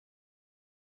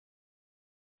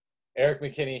Erik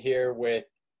McKinney here with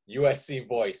USC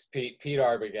Voice, Pete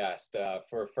Arbogast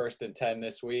for First and 10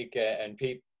 this week. And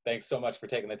Pete, thanks so much for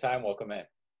taking the time. Welcome in.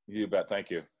 You bet. Thank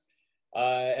you.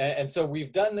 And so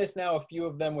we've done this now, a few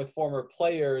of them with former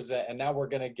players, and now we're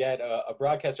going to get a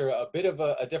broadcaster, a bit of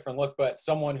a different look, but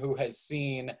someone who has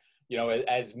seen,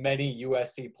 as many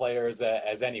USC players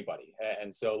as anybody.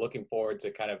 And so looking forward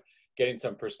to kind of getting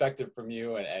some perspective from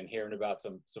you and hearing about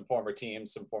some former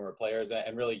teams, some former players,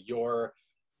 and really your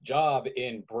job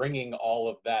in bringing all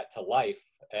of that to life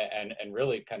and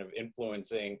really kind of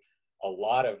influencing a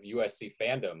lot of USC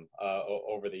fandom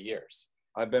over the years.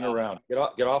 I've been around.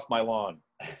 Get off my lawn.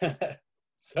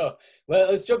 So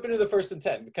let's jump into the first and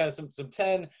 10, kind of some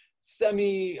 10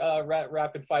 semi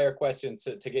rapid fire questions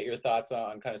to get your thoughts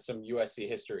on kind of some USC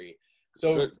history.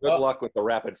 So good luck with the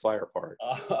rapid fire part.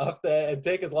 And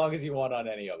take as long as you want on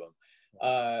any of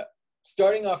them.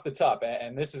 Starting off the top,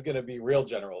 and this is going to be real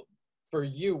general. For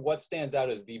you, what stands out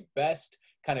as the best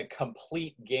kind of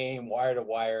complete game,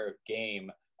 wire-to-wire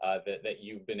game that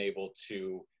you've been able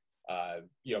to,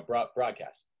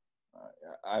 broadcast?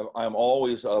 I'm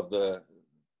always of the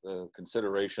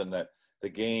consideration that the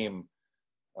game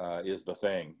is the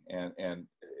thing, and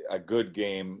a good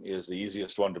game is the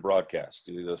easiest one to broadcast.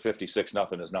 The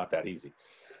 56-0 is not that easy,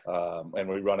 and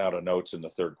we run out of notes in the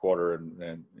third quarter, and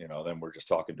then we're just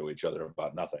talking to each other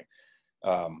about nothing.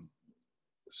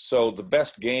 So the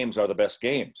best games are the best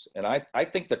games. And I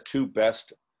think the two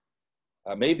best,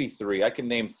 maybe three, I can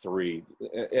name three.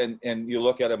 And you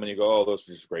look at them and you go, oh, those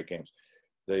are just great games.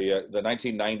 The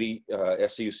 1990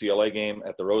 SC-UCLA game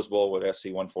at the Rose Bowl with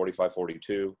SC won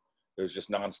 45-42. There's just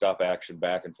nonstop action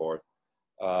back and forth.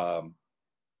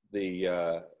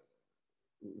 The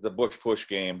Bush Push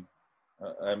game,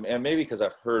 and maybe because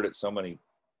I've heard it so many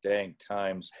dang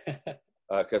times,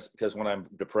 because when I'm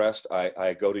depressed,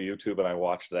 I go to YouTube and I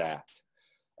watch that.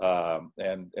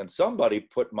 And somebody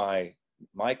put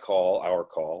our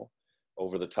call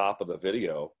over the top of the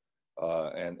video.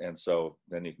 And so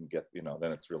then you can get,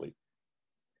 then it's really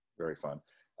very fun.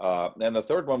 And the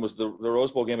third one was the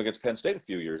Rose Bowl game against Penn State a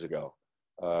few years ago.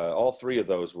 All three of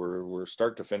those were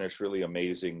start to finish really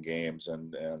amazing games.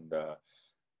 And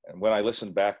when I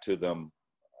listen back to them,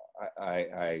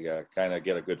 I kind of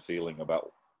get a good feeling about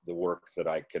the work that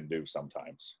I can do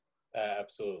sometimes.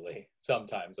 Absolutely.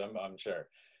 Sometimes, I'm sure.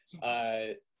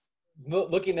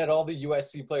 Looking at all the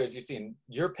USC players you've seen,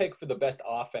 your pick for the best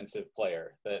offensive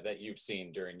player that you've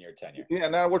seen during your tenure. Yeah,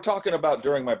 now we're talking about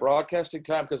during my broadcasting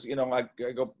time, because, I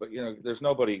go,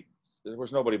 there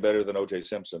was nobody better than O.J.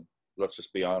 Simpson. Let's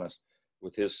just be honest,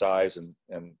 with his size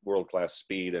and world-class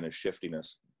speed and his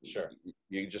shiftiness. Sure.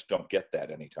 You just don't get that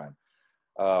anytime.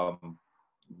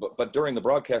 But during the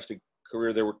broadcasting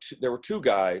career, there were two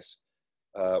guys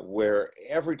where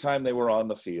every time they were on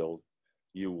the field,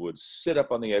 you would sit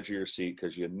up on the edge of your seat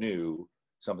because you knew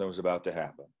something was about to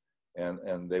happen.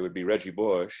 And they would be Reggie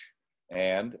Bush,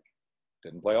 and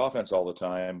didn't play offense all the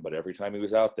time, but every time he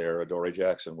was out there, Adoree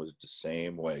Jackson was the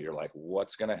same way. You're like,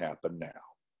 what's going to happen now?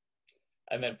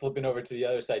 And then flipping over to the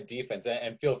other side, defense,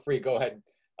 and feel free, go ahead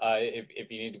if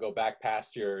you need to go back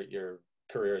past your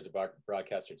career as a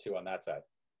broadcaster too on that side.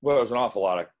 Well, there was an awful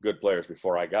lot of good players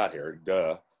before I got here.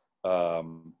 Duh.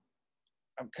 I'm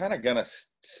kind of going to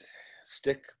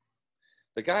stick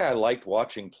 – the guy I liked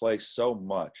watching play so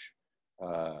much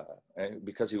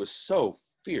because he was so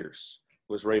fierce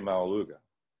was Ray Maualuga.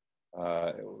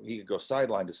 He could go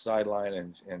sideline to sideline,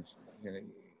 and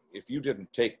if you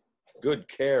didn't take good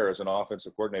care as an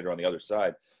offensive coordinator on the other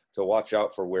side to watch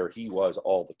out for where he was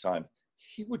all the time,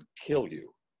 he would kill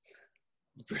you.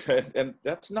 And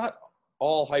that's not –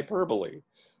 all hyperbole.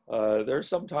 There's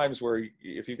some times where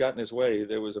if you got in his way,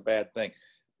 there was a bad thing.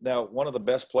 Now, one of the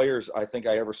best players I think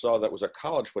I ever saw that was a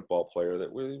college football player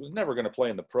that was never going to play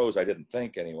in the pros, I didn't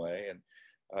think anyway, and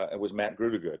it was Matt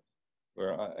Grudegood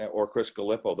or Chris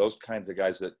Gallipo, those kinds of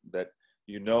guys that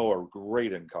are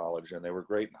great in college, and they were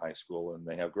great in high school, and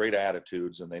they have great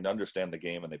attitudes, and they understand the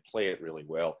game, and they play it really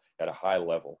well at a high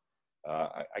level.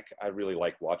 I really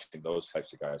like watching those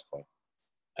types of guys play.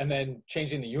 And then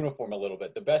changing the uniform a little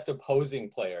bit, the best opposing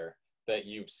player that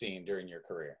you've seen during your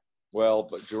career. Well,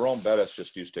 but Jerome Bettis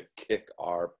just used to kick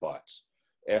our butts.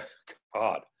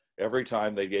 God, every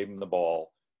time they gave him the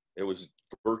ball, it was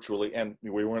virtually, and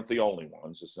we weren't the only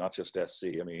ones. It's not just SC.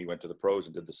 I mean, he went to the pros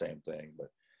and did the same thing. But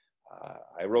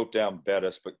I wrote down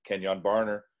Bettis, but Kenyon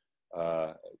Barner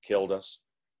killed us.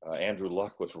 Andrew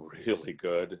Luck was really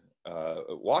good.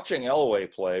 Watching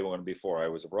Elway play before I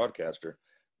was a broadcaster,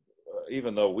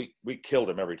 even though we killed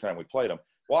him every time we played him,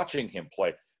 watching him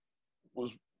play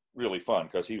was really fun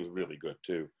because he was really good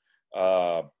too.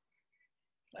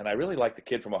 And I really liked the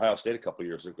kid from Ohio State a couple of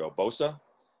years ago, Bosa.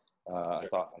 I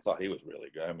thought he was really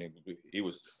good. I mean, he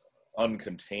was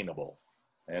uncontainable.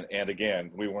 And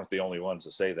again, we weren't the only ones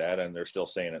to say that, and they're still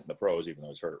saying it in the pros, even though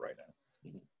he's hurt right now.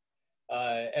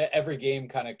 Every game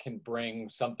kind of can bring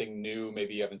something new,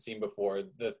 maybe you haven't seen before.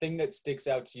 The thing that sticks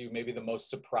out to you, maybe the most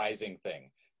surprising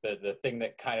thing, the thing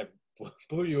that kind of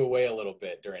blew you away a little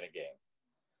bit during a game.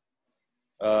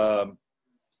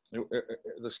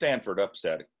 The Stanford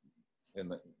upset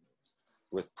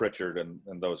with Pritchard and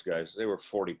those guys. They were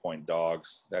 40-point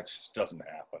dogs. That just doesn't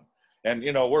happen. And,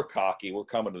 you know, we're cocky. We're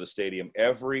coming to the stadium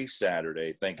every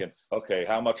Saturday thinking, okay,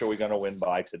 how much are we going to win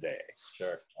by today?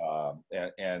 Sure.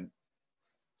 And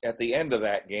at the end of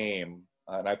that game,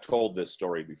 and I've told this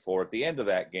story before, at the end of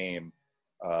that game,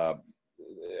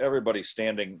 everybody's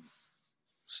standing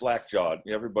slack-jawed.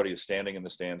 Everybody is standing in the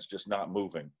stands, just not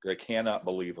moving. They cannot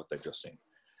believe what they've just seen.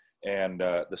 And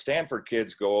the Stanford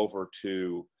kids go over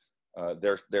to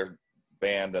their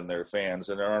band and their fans,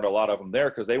 and there aren't a lot of them there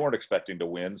because they weren't expecting to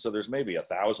win. So there's maybe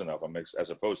 1,000 of them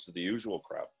as opposed to the usual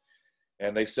crowd.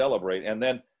 And they celebrate. And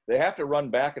then they have to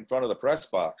run back in front of the press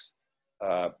box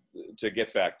to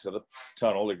get back to the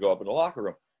tunnel to go up in the locker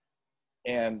room.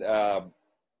 And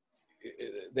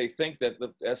they think that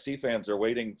the SC fans are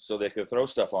waiting so they could throw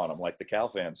stuff on them like the Cal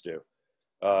fans do.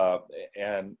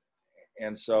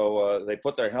 And so they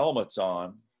put their helmets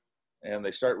on and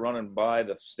they start running by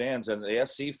the stands, and the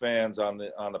SC fans on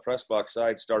the press box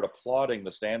side start applauding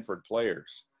the Stanford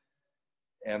players.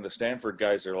 And the Stanford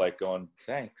guys are like going,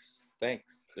 thanks.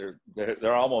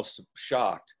 They're almost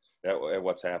shocked at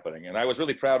what's happening. And I was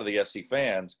really proud of the SC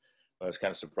fans. I was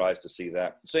kind of surprised to see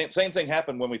that. Same thing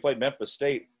happened when we played Memphis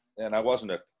State, and I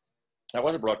wasn't a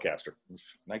broadcaster. It was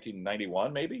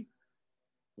 1991, maybe.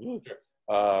 Sure.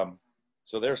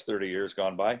 So there's 30 years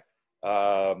gone by.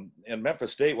 And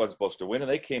Memphis State wasn't supposed to win,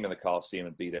 and they came in the Coliseum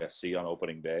and beat SC on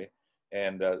opening day.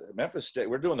 And Memphis State,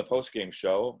 we're doing the post-game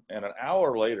show, and an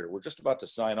hour later, we're just about to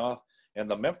sign off, and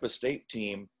the Memphis State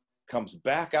team comes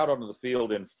back out onto the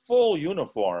field in full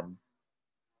uniform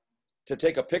to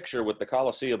take a picture with the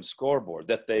Coliseum scoreboard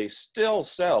that they still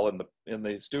sell in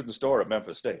the student store at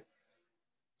Memphis State.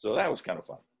 So that was kind of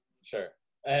fun. Sure.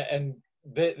 And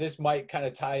this might kind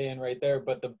of tie in right there,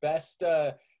 but the best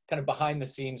kind of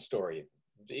behind-the-scenes story,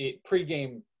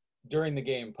 pre-game, during the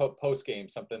game, post-game,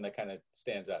 something that kind of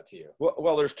stands out to you?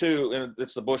 Well, there's two, and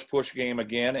it's the Bush Push game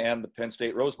again and the Penn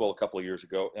State Rose Bowl a couple of years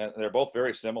ago, and they're both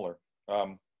very similar.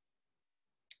 On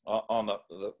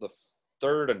the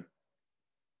third and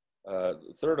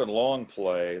long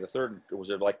play, was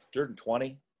it like 3rd and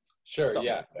 20? Sure, Something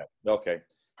yeah. Like okay.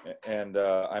 And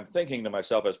I'm thinking to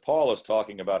myself, as Paul is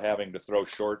talking about having to throw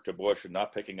short to Bush and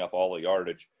not picking up all the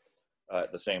yardage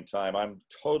at the same time, I'm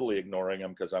totally ignoring him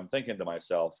because I'm thinking to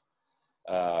myself,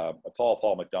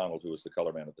 Paul McDonald, who was the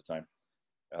color man at the time,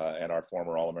 and our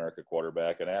former All-America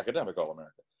quarterback and academic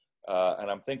All-America.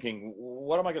 And I'm thinking,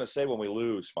 what am I going to say when we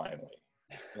lose finally?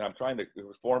 And I'm trying to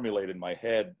formulate in my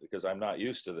head because I'm not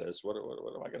used to this. What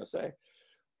am I going to say?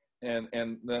 And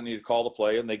then you call the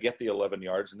play and they get the 11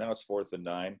 yards, and now it's 4th and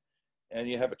 9, and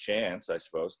you have a chance, I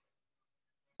suppose.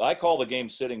 I call the game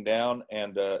sitting down,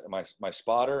 and my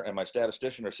spotter and my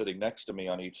statistician are sitting next to me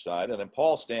on each side, and then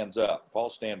Paul's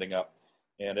standing up,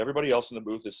 and everybody else in the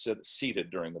booth is seated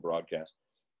during the broadcast.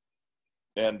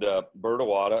 And Bert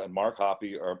Awada and Mark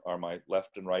Hoppy are my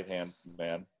left and right hand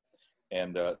man.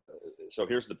 And so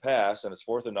here's the pass, and it's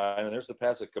 4th and 9, and there's the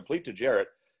pass that complete to Jarrett,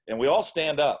 and we all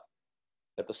stand up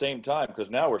at the same time because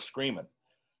now we're screaming.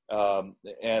 And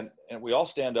we all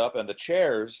stand up, and the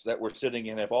chairs that we're sitting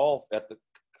in have all at the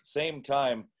same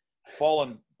time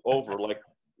fallen over like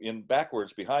in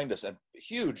backwards behind us, and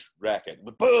huge racket.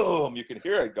 Boom! You can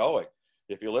hear it going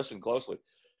if you listen closely.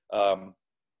 And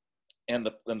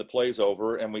the play's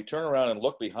over, and we turn around and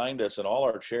look behind us, and all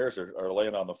our chairs are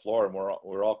laying on the floor, and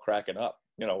we're all cracking up.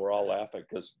 You know, we're all laughing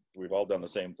because we've all done the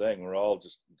same thing. We're all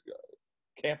just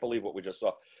can't believe what we just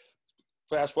saw.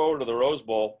 Fast forward to the Rose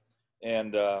Bowl,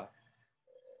 and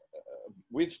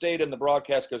we've stayed in the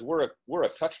broadcast because we're a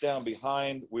touchdown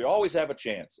behind. We always have a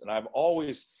chance, and I'm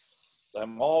always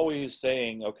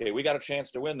saying, okay, we got a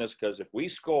chance to win this because if we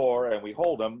score and we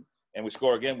hold them and we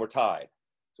score again, we're tied.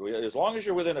 So as long as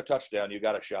you're within a touchdown, you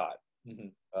got a shot. Mm-hmm.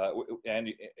 And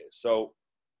so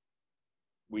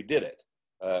we did it,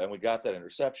 and we got that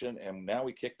interception, and now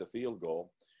we kick the field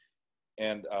goal.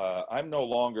 And I'm no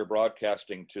longer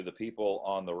broadcasting to the people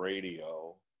on the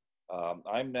radio.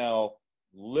 I'm now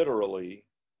literally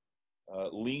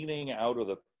leaning out of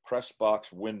the press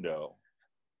box window.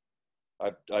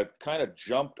 I've kind of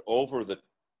jumped over the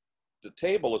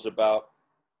table is about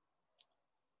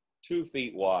 2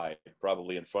 feet wide,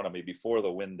 probably in front of me before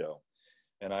the window.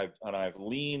 And I've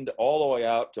leaned all the way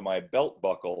out to my belt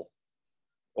buckle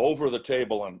over the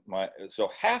table, and so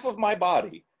half of my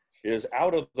body is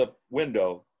out of the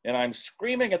window, and I'm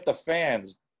screaming at the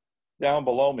fans down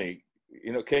below me.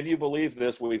 Can you believe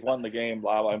this? We've won the game,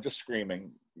 blah, blah. I'm just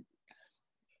screaming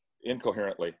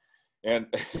incoherently. And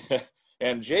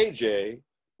and JJ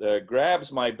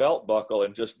grabs my belt buckle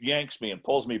and just yanks me and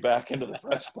pulls me back into the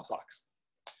press box.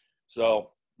 So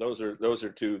those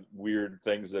are 2 weird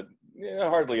things that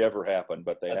hardly ever happen,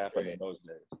 but they happen in those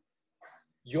days.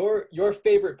 Your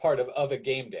favorite part of a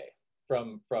game day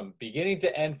from beginning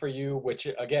to end for you, which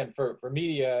again for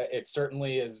media, it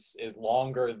certainly is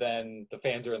longer than the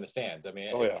fans are in the stands. I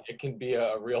mean, it can be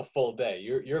a real full day.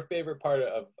 Your favorite part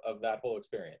of that whole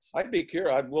experience? I'd be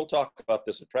curious. We'll talk about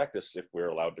this at practice if we're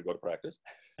allowed to go to practice,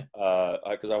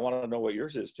 because I want to know what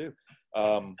yours is too.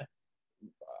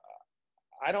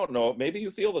 I don't know. Maybe you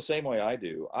feel the same way I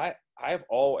do. And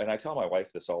I tell my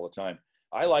wife this all the time.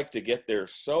 I like to get there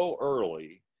so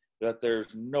early that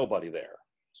there's nobody there.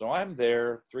 So I'm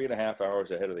there 3.5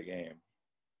 hours ahead of the game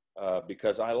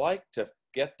because I like to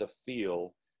get the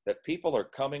feel that people are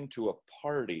coming to a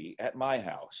party at my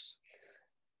house.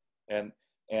 And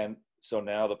so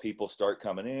now the people start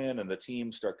coming in and the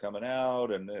teams start coming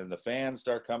out and the fans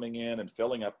start coming in and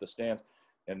filling up the stands.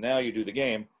 And now you do the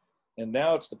game. And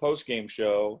now it's the post-game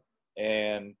show,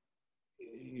 and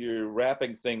you're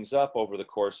wrapping things up over the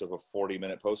course of a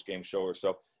 40-minute post-game show or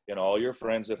so. All your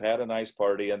friends have had a nice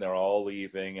party, and they're all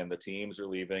leaving, and the teams are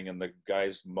leaving, and the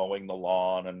guys mowing the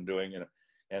lawn and doing,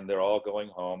 and they're all going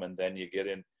home. And then you get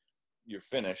in, you're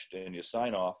finished, and you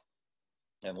sign off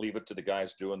and leave it to the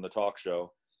guys doing the talk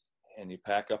show. And you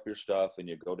pack up your stuff, and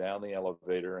you go down the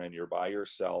elevator, and you're by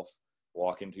yourself,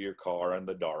 walking to your car in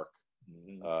the dark,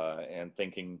 and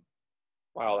thinking,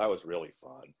 wow, that was really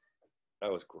fun.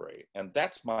 That was great. And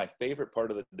that's my favorite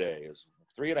part of the day is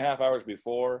 3.5 hours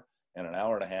before and an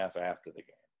hour and a half after the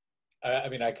game. I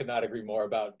mean, I could not agree more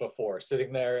about before.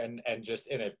 Sitting there and just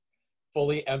in a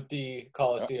fully empty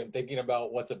Coliseum, thinking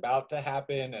about what's about to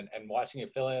happen and watching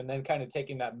it fill in, and then kind of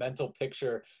taking that mental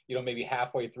picture, maybe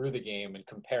halfway through the game and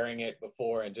comparing it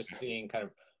before and just seeing kind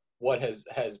of what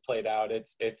has played out.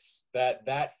 It's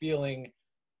that feeling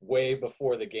way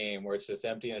before the game where it's just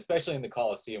empty, and especially in the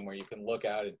Coliseum where you can look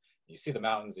out and you see the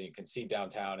mountains and you can see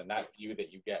downtown, and that view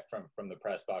that you get from the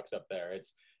press box up there,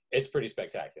 it's pretty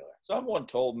spectacular. Someone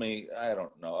told me, I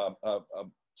don't know,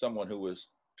 someone who was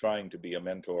trying to be a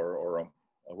mentor or a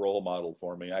role model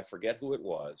for me, I forget who it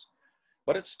was,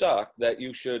 but it stuck, that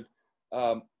you should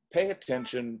pay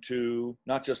attention to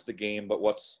not just the game, but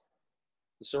what's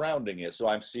the surrounding is. So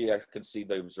I can see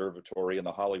the observatory and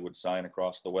the Hollywood sign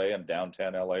across the way, and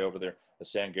downtown LA over there, the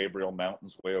San Gabriel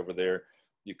Mountains way over there.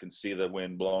 You can see the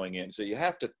wind blowing in. So you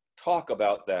have to talk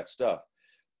about that stuff.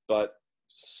 But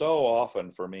so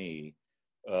often for me,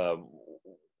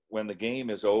 when the game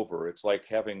is over, it's like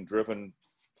having driven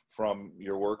from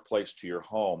your workplace to your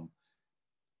home.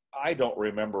 I don't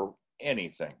remember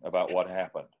anything about what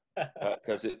happened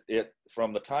because it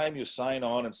from the time you sign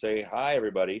on and say, hi,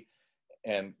 everybody,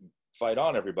 and fight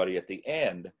on everybody at the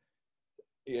end,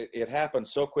 it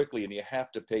happens so quickly, and you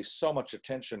have to pay so much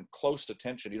attention, close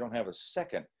attention. You don't have a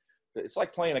second. It's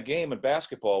like playing a game in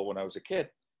basketball when I was a kid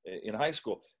in high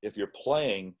school. If you're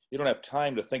playing, you don't have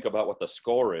time to think about what the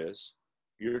score is.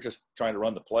 You're just trying to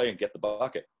run the play and get the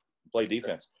bucket, play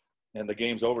defense. And the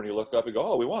game's over and you look up and go,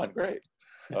 oh, we won, great.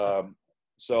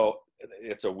 So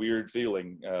it's a weird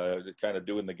feeling, kind of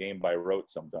doing the game by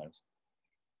rote sometimes.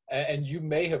 And you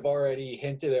may have already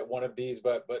hinted at one of these,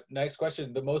 but next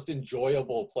question, the most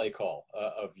enjoyable play call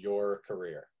of your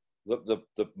career. The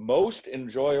most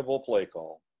enjoyable play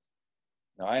call.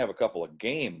 Now, I have a couple of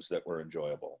games that were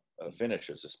enjoyable,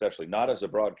 finishes, especially not as a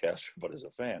broadcaster, but as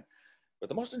a fan. But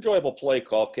the most enjoyable play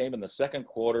call came in the second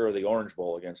quarter of the Orange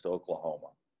Bowl against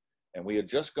Oklahoma. And we had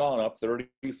just gone up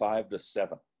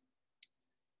 35-7.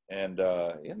 And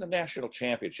in the national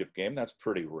championship game, that's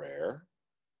pretty rare.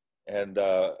 And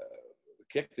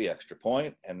kicked the extra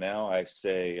point, and now I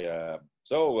say,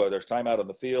 there's time out on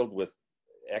the field with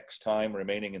X time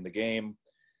remaining in the game,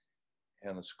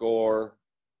 and the score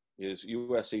is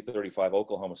USC 35,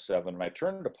 Oklahoma 7. And I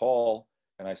turn to Paul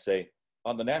and I say,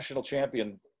 on the national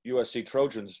champion USC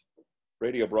Trojans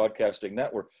radio broadcasting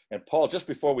network, and Paul, just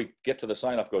before we get to the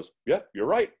sign-off, goes, yep, you're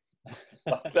right.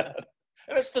 And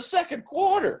it's the second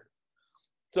quarter.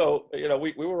 So,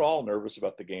 we were all nervous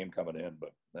about the game coming in,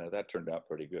 but that turned out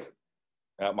pretty good.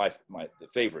 My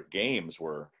favorite games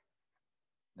were,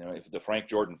 if the Frank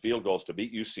Jordan field goals to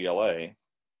beat UCLA.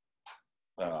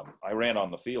 I ran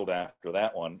on the field after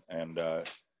that one, and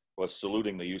was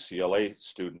saluting the UCLA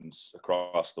students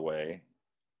across the way.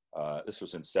 This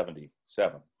was in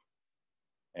 '77,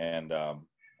 and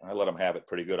I let him have it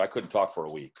pretty good. I couldn't talk for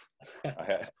a week.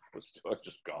 I was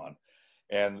just gone.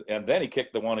 And then he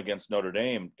kicked the one against Notre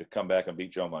Dame to come back and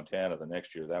beat Joe Montana the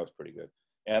next year. That was pretty good.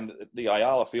 And the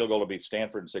Ayala field goal to beat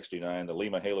Stanford in '69, the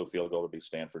Lima Halo field goal to beat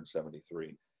Stanford in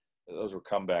 '73. Those were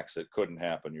comebacks that couldn't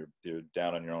happen. You're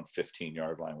down on your own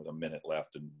 15-yard line with a minute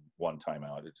left and one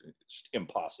timeout. It's just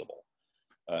impossible.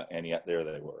 And yet there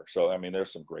they were. So, I mean,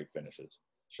 there's some great finishes.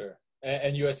 Sure.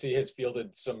 And USC has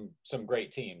fielded some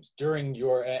great teams during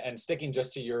your, and sticking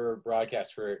just to your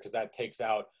broadcast career, because that takes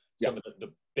out some of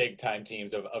the big time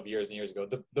teams of years and years ago.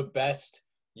 The best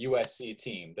USC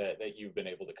team that you've been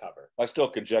able to cover. I still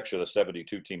conjecture the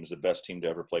 '72 team is the best team to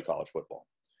ever play college football.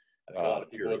 I think a lot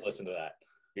of people would listen to that.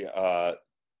 Yeah,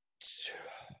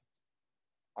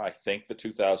 I think the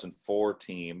 2004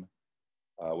 team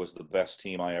was the best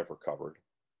team I ever covered.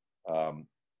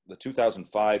 The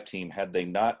 2005 team, had they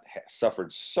not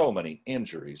suffered so many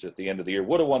injuries at the end of the year,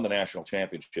 would have won the national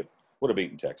championship, would have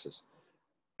beaten Texas.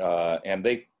 And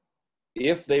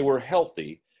if they were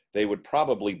healthy, they would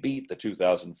probably beat the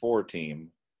 2004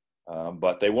 team,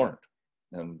 but they weren't.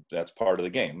 And that's part of the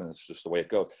game. And it's just the way it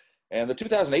goes. And the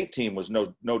 2008 team was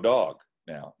no dog.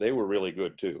 Now they were really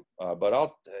good too.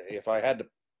 But if I had to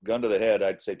gun to the head,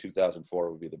 I'd say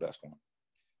 2004 would be the best one.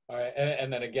 All right.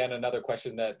 And then again, another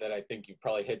question that I think you've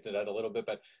probably hinted at a little bit,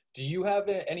 but do you have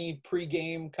any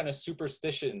pregame kind of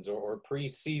superstitions or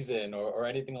preseason or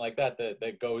anything like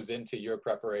that goes into your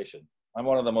preparation? I'm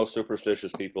one of the most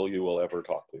superstitious people you will ever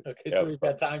talk to. Okay, so we've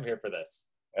got time here for this.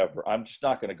 Ever. I'm just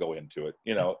not going to go into it.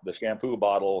 You know, the shampoo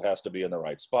bottle has to be in the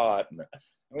right spot. And I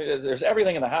mean, there's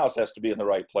everything in the house has to be in the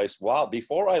right place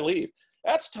before I leave.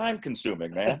 That's time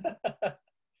consuming, man.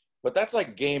 But that's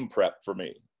like game prep for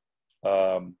me.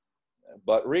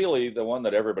 But really, the one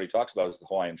that everybody talks about is the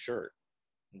Hawaiian shirt,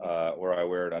 where I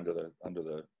wear it under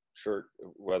the shirt,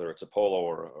 whether it's a polo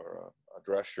or a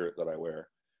dress shirt that I wear.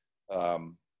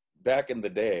 Back in the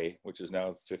day, which is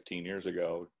now 15 years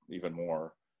ago, even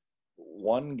more,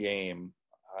 one game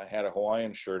I had a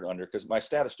Hawaiian shirt under, because my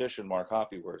statistician, Mark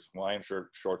Hoppy, wears Hawaiian shirt,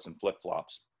 shorts, and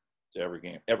flip-flops to every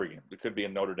game. It could be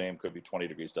in Notre Dame, could be 20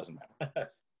 degrees, doesn't matter.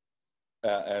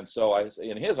 And so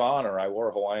in his honor, I wore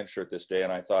a Hawaiian shirt this day,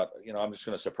 and I thought, I'm just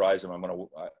going to surprise him. I'm going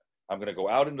to go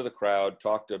out into the crowd,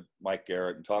 talk to Mike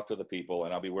Garrett, and talk to the people,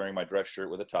 and I'll be wearing my dress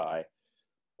shirt with a tie.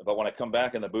 But when I come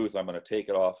back in the booth, I'm going to take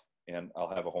it off, and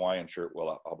I'll have a Hawaiian shirt.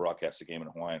 Well, I'll broadcast the game in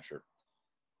a Hawaiian shirt.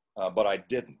 But I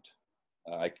didn't.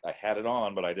 I had it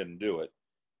on, but I didn't do it.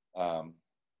 I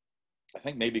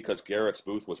think maybe because Garrett's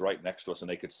booth was right next to us, and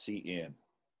they could see in.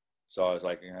 So I was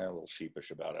like, a little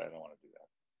sheepish about it. I don't want to do that.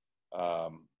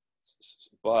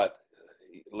 But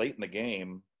late in the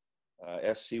game,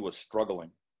 SC was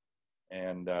struggling,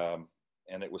 and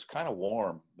it was kind of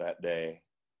warm that day,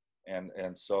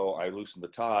 and so I loosened the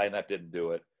tie, and that didn't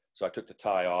do it. So I took the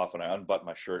tie off, and I unbuttoned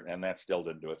my shirt, and that still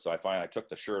didn't do it. So I took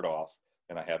the shirt off,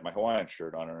 and I had my Hawaiian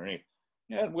shirt on underneath.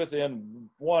 And within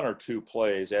one or two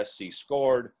plays, SC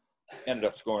scored, ended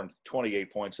up scoring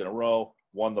 28 points in a row,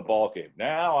 won the ball game.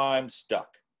 Now I'm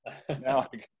stuck. Now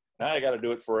I got to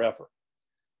do it forever.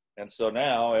 And so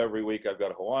now every week I've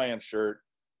got a Hawaiian shirt,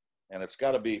 and it's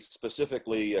got to be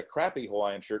specifically a crappy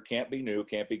Hawaiian shirt. Can't be new,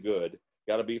 can't be good.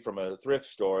 Got to be from a thrift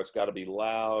store. It's got to be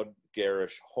loud,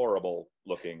 garish, horrible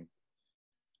looking.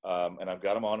 And I've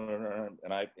got them on,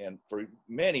 and for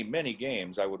many, many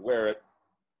games I would wear it,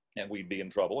 and we'd be in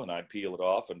trouble, and I'd peel it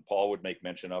off, and Paul would make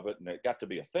mention of it, and it got to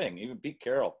be a thing. Even Pete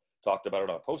Carroll talked about it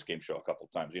on a post-game show a couple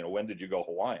of times. When did you go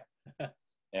Hawaiian?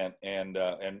 and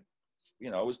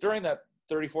it was during that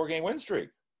 34-game win streak.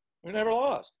 We never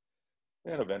lost.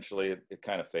 And eventually it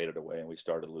kind of faded away, and we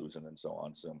started losing and so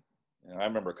on. So I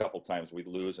remember a couple of times we'd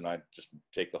lose, and I'd just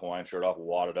take the Hawaiian shirt off,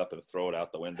 wad it up, and throw it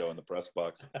out the window in the press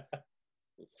box.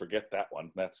 Forget that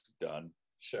one. That's done.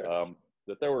 Sure.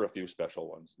 But there were a few special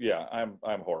ones. Yeah,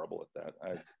 I'm horrible at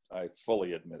that. I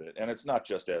fully admit it. And it's not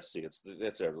just SC. It's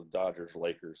the Dodgers,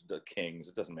 Lakers, the Kings.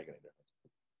 It doesn't make any difference.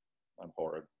 I'm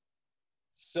horrid.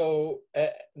 So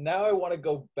now I want to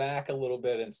go back a little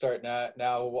bit and start now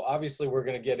obviously we're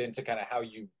going to get into kind of how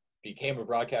you became a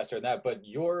broadcaster and that, but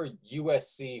your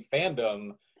USC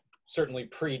fandom certainly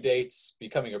predates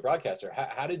becoming a broadcaster.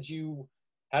 How did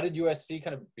USC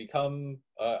kind of become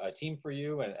a team for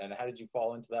you, and how did you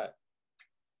fall into that?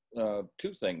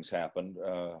 Two things happened.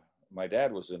 My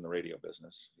dad was in the radio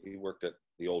business. He worked at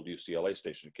the old UCLA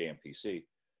station, KMPC,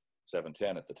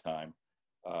 710 at the time.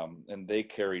 And they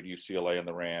carried UCLA and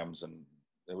the Rams, and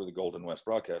they were the Golden West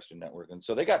Broadcasting Network. And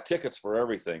so they got tickets for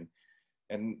everything,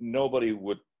 and nobody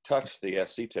would touch the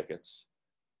SC tickets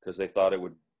because they thought it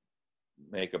would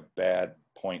make a bad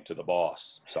point to the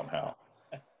boss somehow.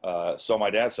 So my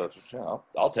dad said, yeah,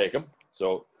 I'll take them.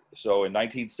 So in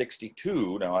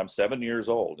 1962, now I'm 7 years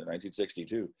old in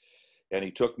 1962, and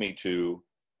he took me to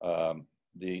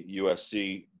the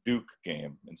USC Duke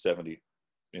game in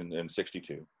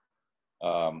 62,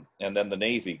 and then the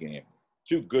Navy game.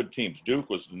 Two good teams.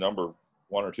 Duke was the number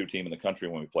 1 or 2 team in the country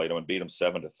when we played them and beat them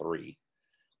 7-3.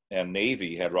 And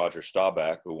Navy had Roger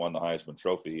Staubach, who won the Heisman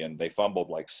Trophy, and they fumbled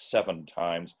like 7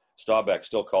 times. Staubach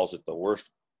still calls it the worst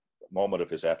moment of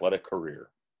his athletic career.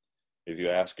 If you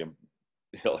ask him,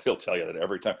 he'll tell you that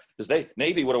every time. Because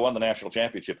Navy would have won the national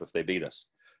championship if they beat us,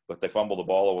 but they fumbled the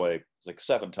ball away like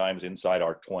 7 times inside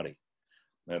our 20.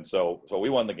 And so we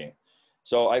won the game.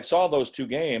 So I saw those 2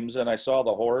 games, and I saw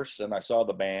the horse, and I saw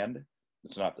the band.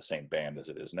 It's not the same band as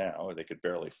it is now. They could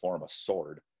barely form a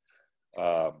sword.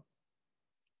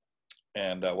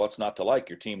 And what's not to like?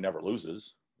 Your team never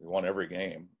loses. We won every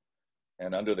game.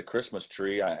 And under the Christmas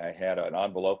tree, I had an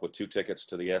envelope with 2 tickets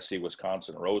to the SC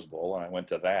Wisconsin Rose Bowl, and I went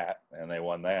to that, and they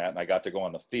won that. And I got to go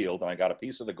on the field, and I got a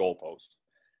piece of the goalpost,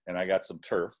 and I got some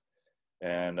turf,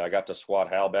 and I got to swat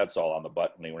Hal Bedsall on the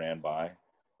butt when he ran by.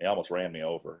 He almost ran me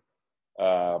over.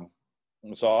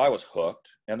 And so I was hooked.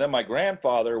 And then my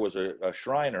grandfather was a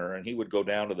Shriner, and he would go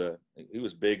down to he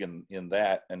was big in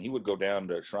that, and he would go down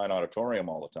to Shrine Auditorium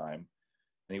all the time.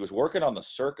 And he was working on the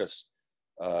circus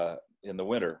in the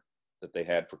winter that they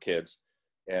had for kids.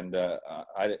 And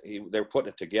they were putting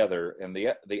it together. And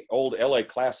the old LA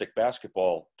Classic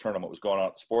basketball tournament was going on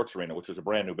at the Sports Arena, which was a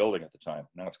brand new building at the time.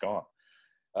 Now it's gone.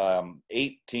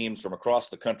 8 teams from across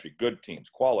the country, good teams,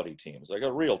 quality teams, like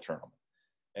a real tournament.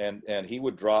 And he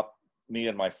would drop me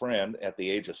and my friend at the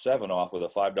age of 7 off with a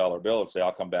 $5 bill and say,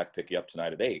 I'll come back, pick you up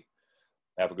tonight at 8.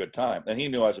 Have a good time. And he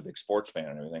knew I was a big sports fan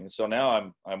and everything. So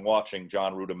now I'm watching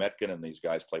John Rudametkin and these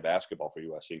guys play basketball for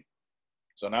USC.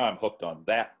 So now I'm hooked on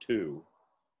that too.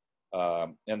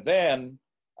 And then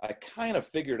I kind of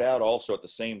figured out also at the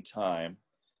same time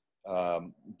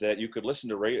that you could listen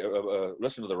to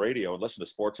the radio and listen to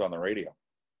sports on the radio.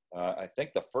 I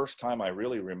think the first time I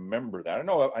really remember that,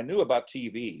 I knew about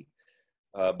TV,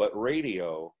 but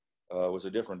radio was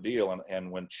a different deal.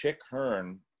 And when Chick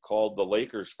Hearn called the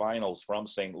Lakers finals from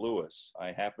St. Louis,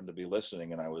 I happened to be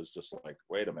listening, and I was just like,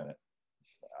 wait a minute.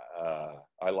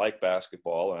 I like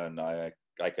basketball, and I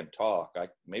can talk.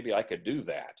 Maybe I could do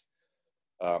that.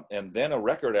 And then a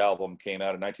record album came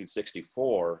out in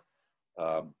 1964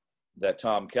 that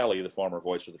Tom Kelly, the former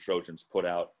voice of the Trojans, put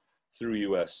out through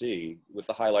USC with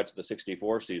the highlights of the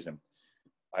 64 season.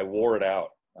 I wore it out.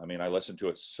 I mean, I listened to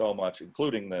it so much,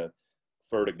 including the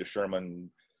Fertig to Sherman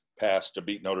pass to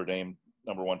beat Notre Dame,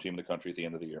 number 1 team in the country at the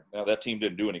end of the year. Now that team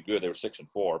didn't do any good. They were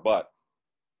 6-4, but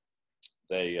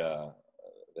they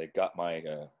got my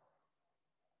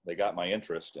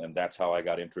interest, and that's how I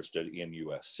got interested in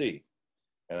USC.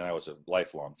 And I was a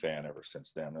lifelong fan ever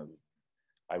since then.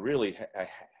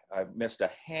 I've missed a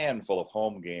handful of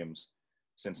home games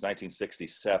since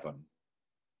 1967.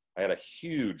 I had a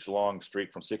huge long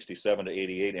streak from 67 to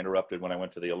 88, interrupted when I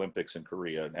went to the Olympics in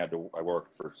Korea and I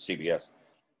worked for CBS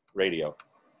radio.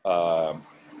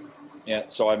 And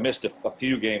so I missed a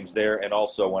few games there. And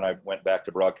also when I went back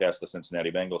to broadcast the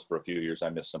Cincinnati Bengals for a few years, I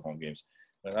missed some home games.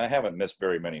 And I haven't missed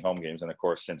very many home games. And of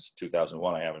course, since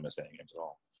 2001, I haven't missed any games at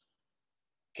all.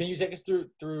 Can you take us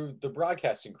through the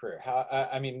broadcasting career? How,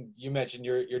 I mean, you mentioned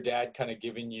your dad kind of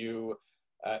giving you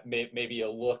maybe a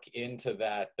look into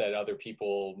that other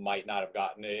people might not have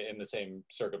gotten in the same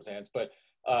circumstance, but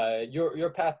your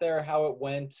path there, how it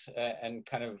went, and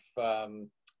kind of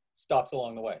stops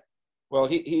along the way. Well,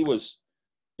 he was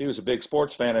a big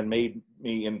sports fan and made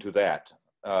me into that.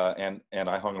 And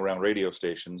I hung around radio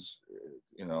stations.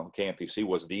 You know, KMPC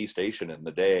was the station in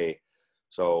the day.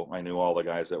 So I knew all the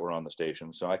guys that were on the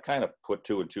station. So I kind of put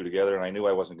 2 and 2 together, and I knew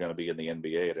I wasn't going to be in the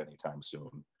NBA at any time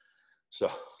soon. So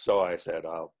I said,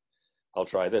 I'll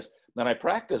try this. Then I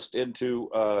practiced into,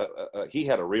 he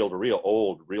had a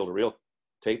old reel-to-reel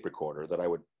tape recorder that I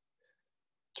would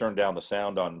turn down the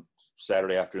sound on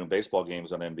Saturday afternoon baseball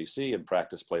games on NBC and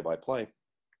practice play-by-play.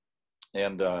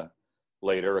 And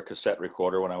later a cassette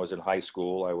recorder when I was in high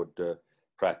school. I would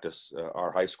practice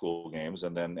our high school games,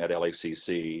 and then at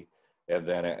LACC, and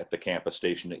then at the campus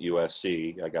station at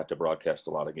USC, I got to broadcast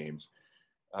a lot of games.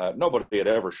 Nobody had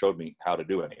ever showed me how to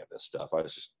do any of this stuff. I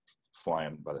was just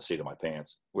flying by the seat of my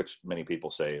pants, which many people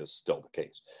say is still the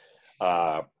case.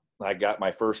 I got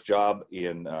my first job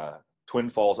in Twin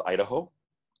Falls, Idaho,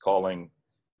 calling,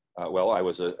 I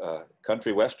was a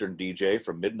country western DJ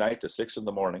from midnight to 6 in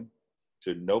the morning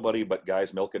to nobody but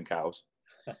guys milking cows.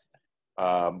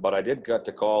 But I did get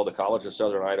to call the College of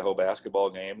Southern Idaho basketball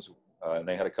games, and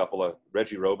they had a couple of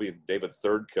Reggie Roby and David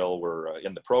Thirdkill were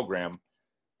in the program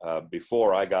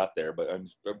before I got there. But I'm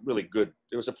really good.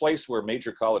 It was a place where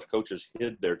major college coaches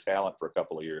hid their talent for a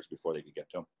couple of years before they could get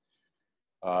to them.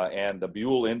 And the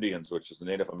Buell Indians, which is the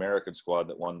Native American squad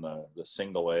that won the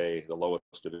single A, the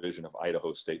lowest division of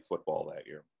Idaho State football that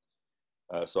year.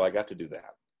 So I got to do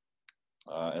that.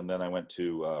 And then I went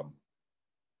to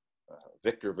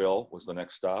Victorville was the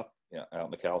next stop, out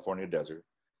in the California desert.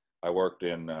 I worked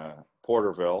in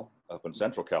Porterville up in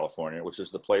Central California, which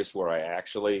is the place where I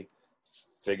actually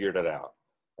figured it out.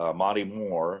 Monty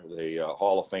Moore, the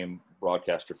Hall of Fame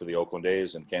broadcaster for the Oakland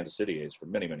A's and Kansas City A's for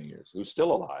many, many years, who's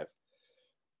still alive,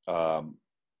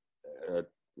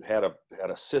 had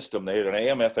a system. They had an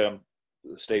AM/FM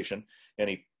station, and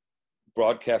he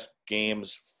broadcast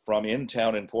games from in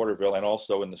town in Porterville and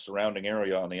also in the surrounding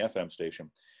area on the FM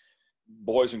station.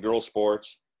 Boys and girls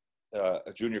sports,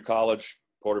 a junior college,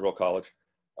 Porterville College,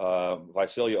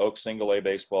 Visalia Oaks single A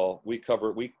baseball.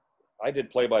 I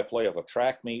did play-by-play of a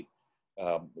track meet,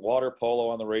 water polo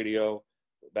on the radio,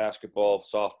 basketball,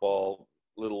 softball,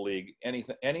 little league,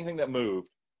 anything that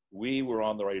moved, we were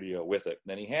on the radio with it.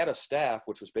 And then he had a staff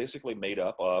which was basically made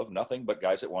up of nothing but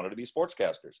guys that wanted to be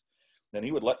sportscasters. Then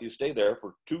he would let you stay there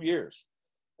for 2 years.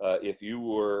 If you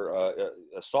were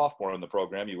a sophomore in the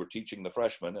program, you were teaching the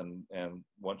freshmen, and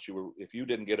if you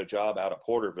didn't get a job out of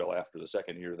Porterville after the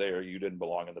second year there, you didn't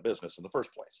belong in the business in the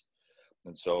first place.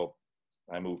 And so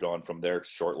I moved on from there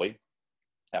shortly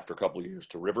after a couple of years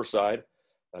to Riverside.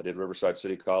 I did Riverside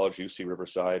City College, UC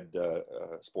Riverside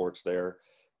sports there.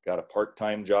 Got a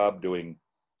part-time job doing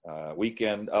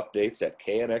weekend updates at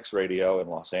KNX Radio in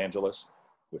Los Angeles,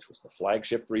 which was the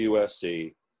flagship for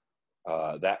USC.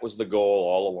 That was the goal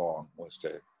all along, was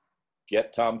to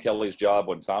get Tom Kelly's job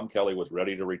when Tom Kelly was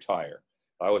ready to retire.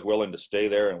 I was willing to stay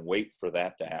there and wait for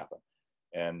that to happen.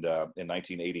 And in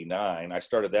 1989, I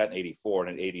started that in 84,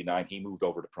 and in 89, he moved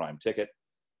over to Prime Ticket,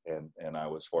 and I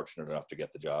was fortunate enough to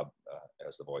get the job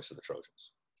as the voice of the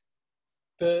Trojans.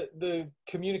 The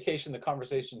communication, the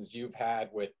conversations you've had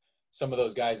with some of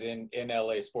those guys in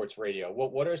LA sports radio,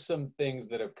 what are some things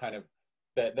that have kind of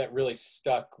that really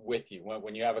stuck with you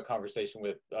when you have a conversation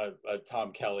with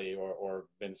Tom Kelly or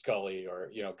Vin Scully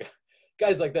or,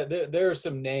 guys like that? There are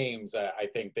some names I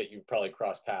think that you've probably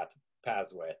crossed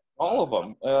paths with. All of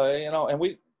them,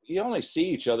 and you only see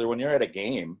each other when you're at a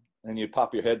game and you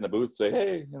pop your head in the booth and say,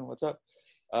 hey, what's up?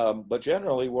 But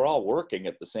generally we're all working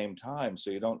at the same time. So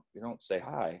you don't say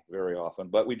hi very often,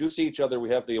 but we do see each other. We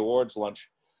have the awards lunch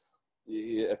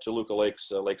at Toluca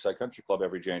Lakes, Lakeside Country Club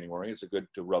every January. It's good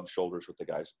to rub shoulders with the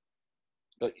guys.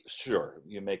 But sure,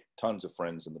 you make tons of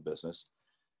friends in the business.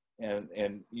 And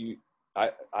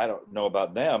I don't know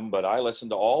about them, but I listen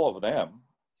to all of them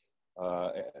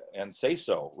and say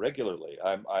so regularly.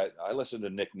 I listen to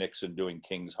Nick Nixon doing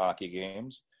Kings hockey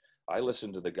games. I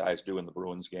listen to the guys doing the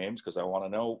Bruins games because I want to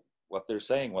know what they're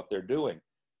saying, what they're doing.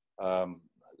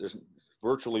 There's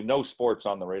virtually no sports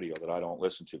on the radio that I don't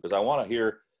listen to because I want to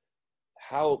hear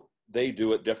how they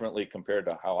do it differently compared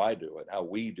to how I do it, how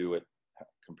we do it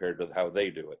compared to how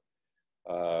they do it.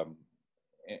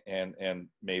 And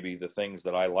maybe the things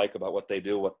that I like about what they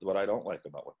do, what I don't like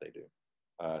about what they do.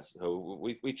 So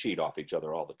we cheat off each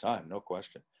other all the time, no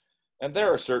question. And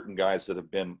there are certain guys that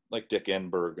have been, like Dick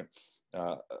Enberg,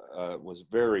 was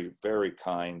very, very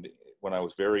kind. When I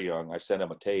was very young, I sent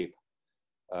him a tape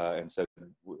and said,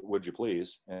 would you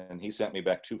please? And he sent me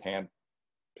back 2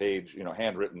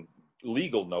 handwritten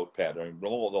legal notepad, the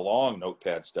long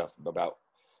notepad stuff about,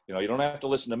 you don't have to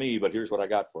listen to me, but here's what I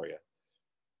got for you,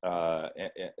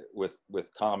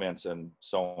 with comments and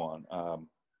so on.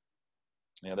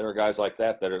 There are guys like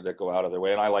that go out of their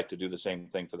way, and I like to do the same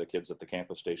thing for the kids at the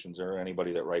campus stations or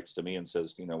anybody that writes to me and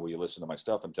says, will you listen to my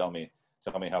stuff and tell me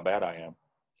how bad I am?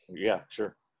 Yeah,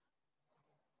 sure.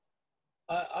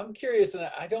 I'm curious, and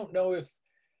I don't know if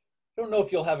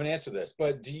you'll have an answer to this,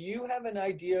 but do you have an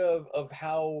idea of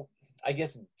how, I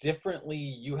guess, differently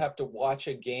you have to watch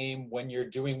a game when you're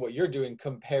doing what you're doing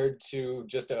compared to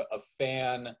just a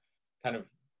fan kind of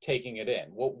taking it in?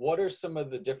 What are some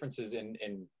of the differences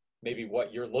in maybe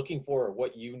what you're looking for, or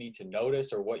what you need to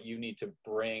notice, or what you need to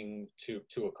bring to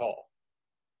a call?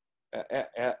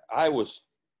 I was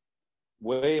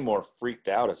way more freaked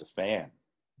out as a fan.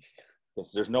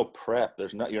 There's no prep.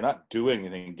 You're not doing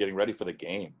anything, getting ready for the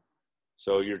game.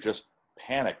 So you're just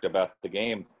panicked about the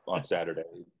game on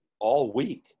Saturday all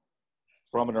week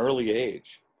from an early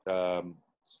age.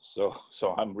 So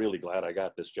I'm really glad I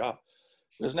got this job,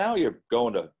 because now you're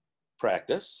going to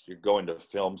practice, you're going to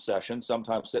film sessions,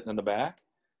 sometimes sitting in the back.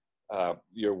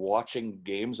 You're watching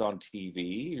games on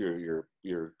TV.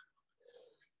 You're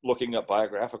looking up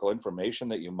biographical information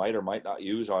that you might or might not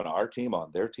use on our team,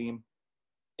 on their team.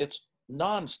 It's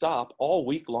nonstop all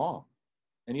week long,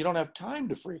 and you don't have time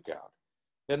to freak out.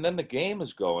 And then the game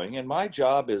is going, and my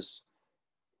job is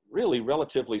really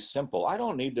relatively simple. I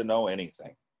don't need to know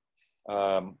anything.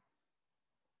 And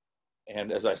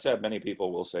as I said, many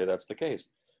people will say that's the case.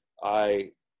 All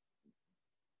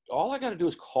I got to do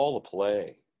is call a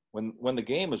play. When the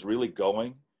game is really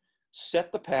going,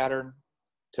 set the pattern,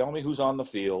 tell me who's on the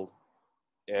field,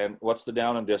 and what's the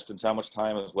down and distance, how much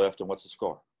time is left, and what's the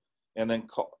score. And then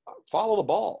follow the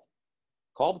ball,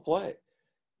 call the play.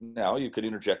 Now you could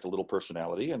interject a little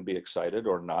personality and be excited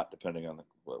or not, depending on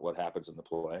what happens in the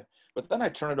play. But then I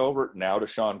turn it over now to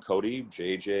Sean Cody,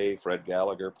 JJ, Fred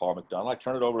Gallagher, Paul McDonald. I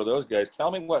turn it over to those guys.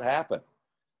 Tell me what happened.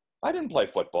 I didn't play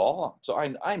football, so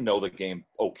I know the game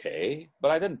okay,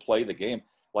 but I didn't play the game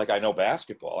like I know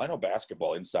basketball. I know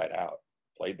basketball inside out.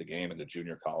 Played the game into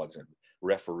junior college and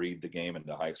refereed the game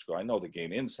into high school. I know the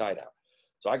game inside out.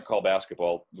 So I can call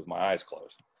basketball with my eyes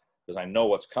closed because I know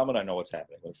what's coming. I know what's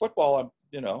happening. With football,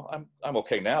 I'm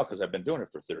okay now because I've been doing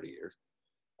it for 30 years.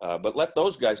 But let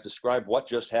those guys describe what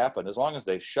just happened. As long as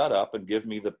they shut up and give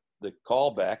me the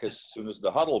call back as soon as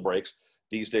the huddle breaks.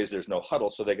 These days there's no huddle,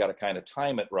 so they got to kind of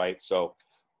time it right. So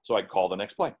I'd call the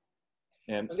next play.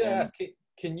 And I was going to ask,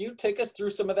 can you take us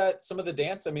through some of the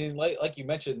dance? I mean, like you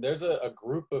mentioned, there's a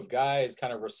group of guys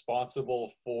kind of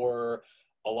responsible for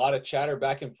a lot of chatter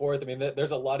back and forth. I mean,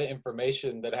 there's a lot of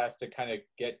information that has to kind of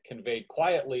get conveyed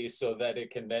quietly so that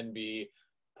it can then be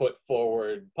put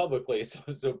forward publicly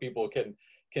so people can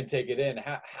take it in.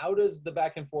 How does the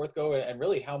back and forth go? And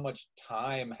really, how much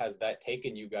time has that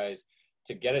taken you guys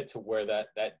to get it to where that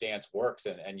dance works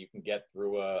and you can get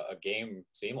through a game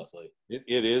seamlessly?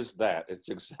 It is that. It's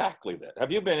exactly that.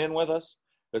 Have you been in with us?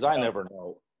 Because I never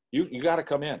know. You got to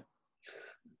come in.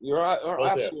 You're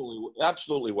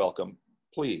absolutely welcome.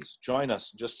 Please join us.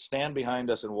 Just stand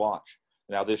behind us and watch.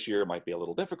 Now this year might be a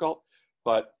little difficult,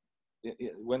 but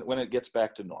when it gets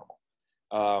back to normal,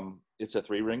 it's a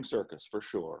 3-ring circus for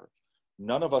sure.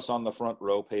 None of us on the front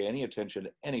row pay any attention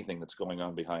to anything that's going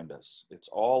on behind us. It's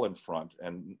all in front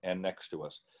and next to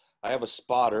us. I have a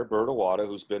spotter, Bert Awada,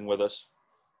 who's been with us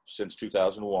since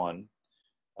 2001.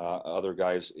 Other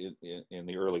guys in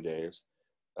the early days.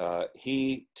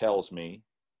 He tells me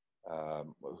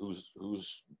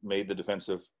who's made the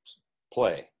defensive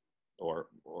play,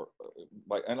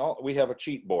 we have a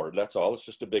cheat board. That's all. It's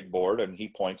just a big board, and he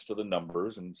points to the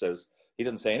numbers and says he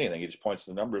doesn't say anything. He just points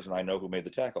to the numbers, and I know who made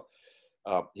the tackle.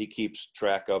 He keeps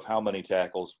track of how many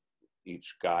tackles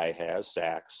each guy has,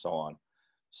 sacks, so on.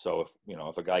 So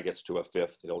if a guy gets to a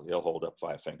fifth, he'll hold up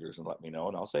 5 fingers and let me know,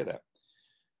 and I'll say that.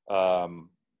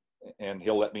 And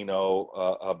he'll let me know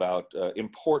about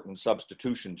important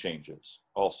substitution changes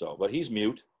also. But he's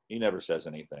mute. He never says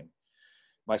anything.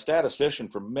 My statistician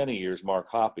for many years, Mark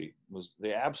Hoppy, was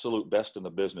the absolute best in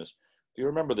the business. If you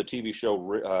remember the TV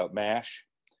show MASH,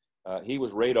 he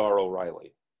was Radar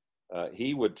O'Reilly.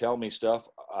 He would tell me stuff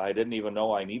I didn't even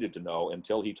know I needed to know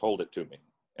until he told it to me.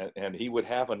 And he would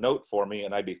have a note for me,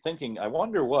 and I'd be thinking, I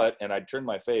wonder what, and I'd turn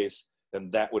my face,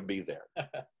 and that would be there.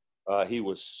 He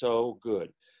was so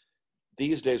good.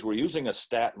 These days, we're using a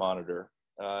stat monitor,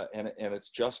 and it's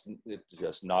just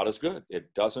not as good.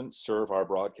 It doesn't serve our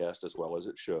broadcast as well as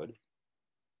it should.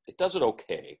 It does it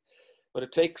okay, but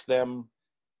it takes them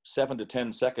 7 to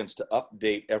 10 seconds to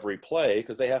update every play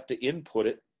because they have to input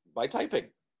it by typing,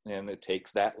 and it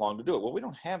takes that long to do it. Well, we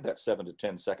don't have that 7 to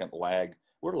 10 second lag.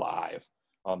 We're live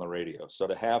on the radio, so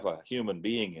to have a human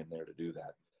being in there to do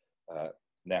that.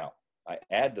 Now, I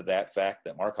add to that fact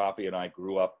that Mark Hoppy and I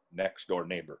grew up next door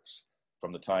neighbors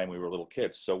from the time we were little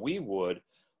kids. So we would,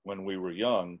 when we were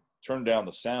young, turn down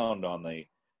the sound on the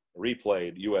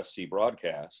replayed USC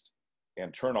broadcast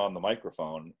and turn on the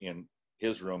microphone in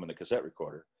his room in the cassette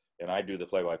recorder. And I'd do the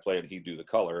play-by-play and he'd do the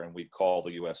color, and we'd call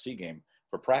the USC game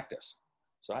for practice.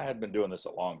 So I had been doing this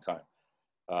a long time.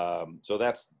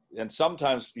 And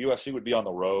sometimes USC would be on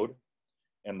the road,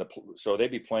 so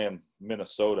they'd be playing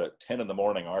Minnesota at 10 in the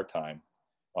morning our time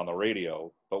on the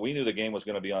radio, but we knew the game was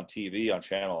going to be on TV on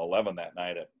channel 11 that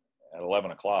night at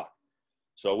 11 o'clock.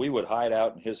 So we would hide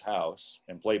out in his house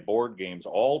and play board games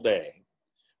all day,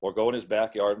 or go in his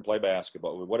backyard and play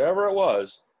basketball. Whatever it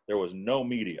was, there was no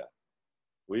media.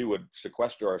 We would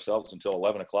sequester ourselves until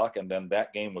 11 o'clock, and then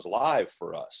that game was live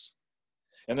for us.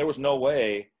 And there was no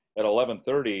way at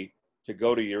 11:30 to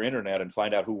go to your internet and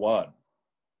find out who won.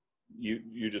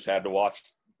 You just had to watch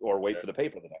or wait for the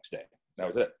paper the next day.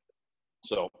 That was it.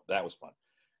 So that was fun.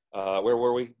 Where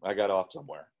were we? I got off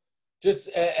somewhere. Just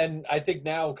and I think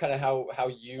now kind of how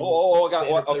you I got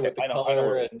the what? interplay Okay, with the I know.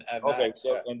 color and Okay, that.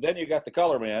 so and then you got the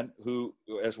color man who,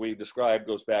 as we described,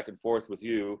 goes back and forth with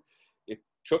you. It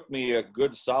took me a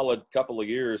good solid couple of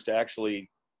years to actually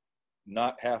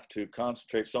not have to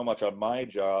concentrate so much on my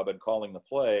job and calling the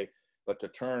play, but to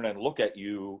turn and look at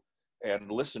you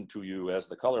and listen to you as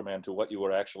the color man to what you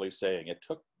were actually saying. It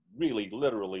took really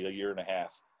literally a year and a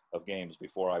half of games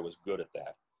before I was good at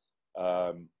that.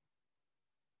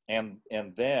 And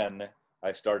then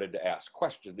I started to ask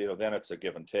questions. Then it's a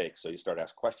give and take. So you start to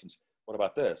ask questions. What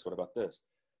about this? What about this?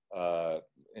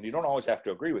 And you don't always have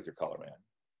to agree with your color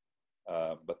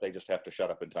man, but they just have to shut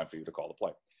up in time for you to call the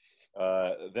play.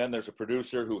 Then there's a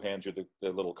producer who hands you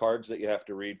the little cards that you have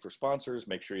to read for sponsors.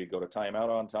 Make sure you go to timeout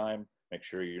on time. Make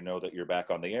sure you know that you're back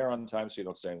on the air on time so you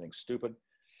don't say anything stupid.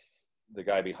 The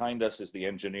guy behind us is the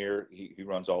engineer. He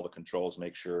runs all the controls,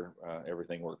 make sure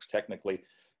everything works technically.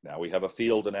 Now we have a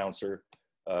field announcer.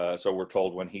 So we're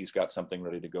told when he's got something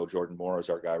ready to go. Jordan Moore is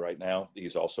our guy right now.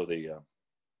 He's also the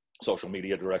social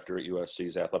media director at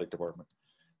USC's athletic department.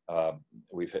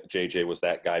 JJ was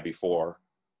that guy before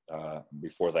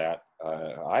that.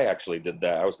 I actually did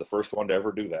that. I was the first one to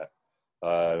ever do that.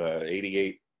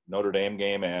 88 Notre Dame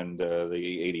game and the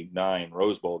 89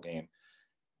 Rose Bowl game.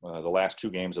 The last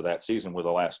two games of that season were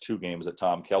the last two games that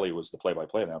Tom Kelly was the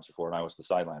play-by-play announcer for, and I was the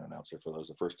sideline announcer for those.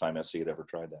 The first time SC had ever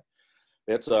tried that.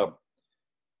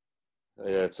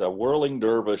 It's a whirling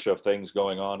dervish of things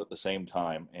going on at the same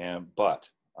time. But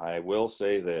I will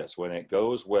say this: when it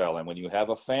goes well, and when you have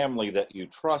a family that you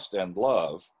trust and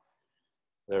love,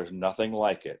 there's nothing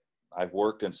like it. I've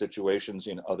worked in situations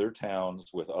in other towns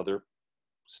with other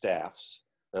staffs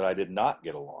that I did not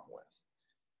get along with.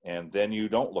 And then you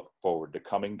don't look forward to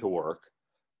coming to work,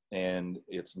 and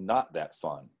it's not that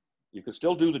fun. You could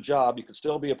still do the job, you could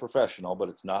still be a professional, but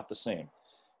it's not the same.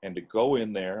 And to go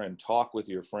in there and talk with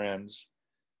your friends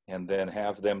and then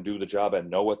have them do the job and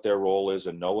know what their role is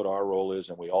and know what our role is,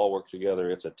 and we all work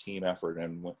together, it's a team effort.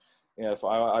 And if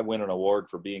I win an award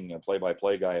for being a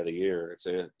play-by-play guy of the year,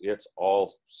 it's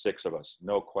all six of us,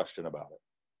 no question about it.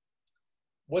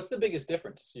 What's the biggest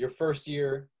difference, your first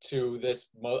year to this?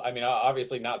 I mean,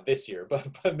 obviously not this year,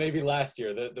 but maybe last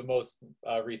year, the most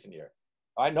recent year.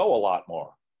 I know a lot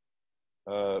more.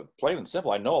 Plain and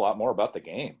simple, I know a lot more about the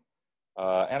game.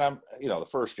 And I'm, the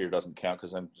first year doesn't count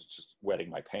because I'm just wetting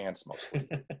my pants mostly.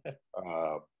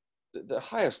 The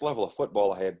highest level of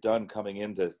football I had done coming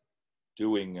into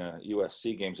doing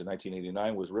USC games in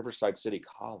 1989 was Riverside City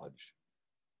College.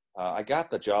 I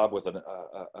got the job with an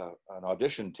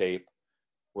audition tape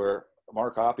where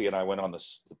Mark Oppie and I went on the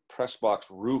press box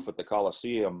roof at the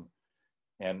Coliseum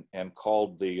and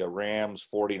called the Rams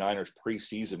 49ers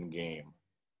preseason game,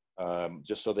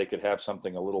 just so they could have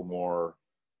something a little more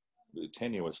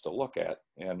tenuous to look at.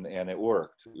 And it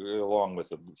worked, along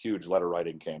with a huge letter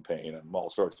writing campaign, and all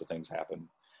sorts of things happened.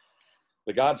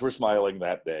 The gods were smiling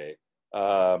that day.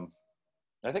 I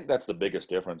think that's the biggest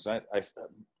difference.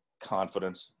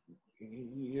 Confidence.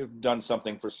 You've done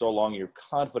something for so long, you're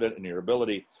confident in your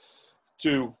ability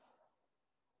to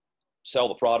sell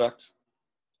the product,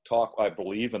 I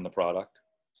believe in the product,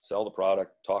 sell the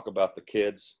product, talk about the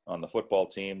kids on the football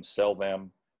team, sell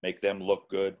them, make them look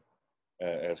good,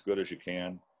 as good as you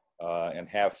can, and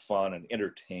have fun and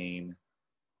entertain,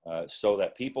 so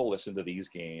that people listen to these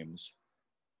games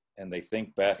and they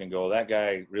think back and go, that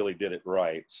guy really did it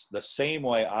right. The same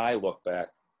way I look back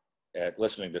at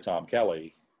listening to Tom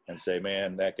Kelly and say,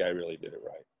 man, that guy really did it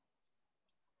right.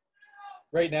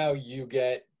 Right now, you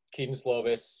get Keaton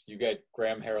Slovis, you get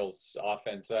Graham Harrell's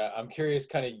offense. I'm curious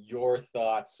kind of your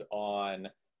thoughts on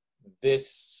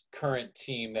this current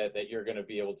team that you're going to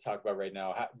be able to talk about right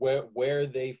now, where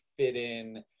they fit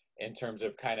in terms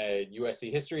of kind of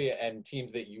USC history and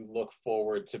teams that you look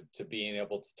forward to being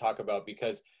able to talk about,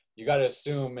 because you got to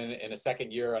assume in a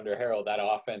second year under Harrell, that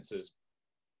offense is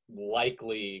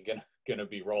likely going to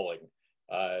be rolling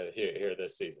here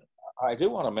this season. I do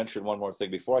want to mention one more thing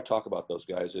before I talk about those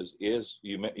guys. Is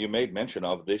you made mention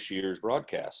of this year's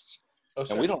broadcasts,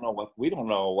 and we don't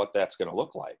know what that's going to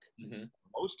look like. Mm-hmm.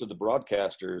 Most of the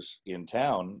broadcasters in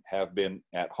town have been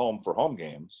at home for home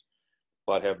games,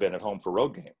 but have been at home for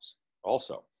road games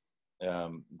also.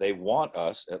 They want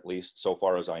us, at least so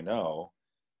far as I know,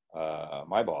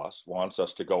 my boss wants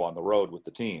us to go on the road with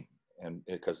the team, and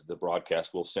because the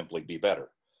broadcast will simply be better.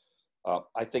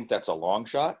 I think that's a long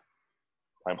shot.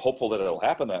 I'm hopeful that it'll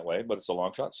happen that way, but it's a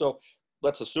long shot. So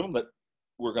let's assume that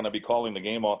we're going to be calling the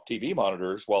game off TV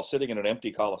monitors while sitting in an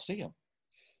empty Coliseum.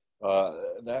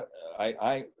 I'm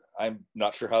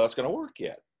not sure how that's going to work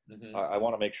yet. Mm-hmm. I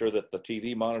want to make sure that the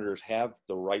TV monitors have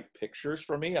the right pictures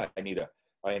for me. I need a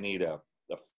I need a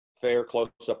fair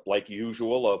close-up like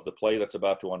usual of the play that's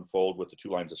about to unfold with the two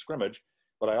lines of scrimmage.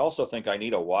 But I also think I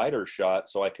need a wider shot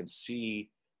so I can see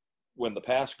when the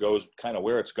pass goes kind of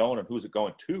where it's going and who's it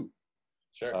going to.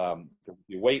 Sure.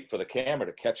 You wait for the camera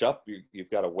to catch up. You've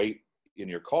got to wait in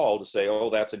your call to say, oh,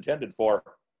 that's intended for.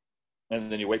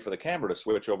 And then you wait for the camera to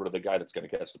switch over to the guy that's going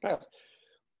to catch the pass.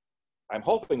 I'm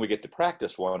hoping we get to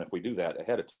practice one if we do that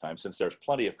ahead of time, since there's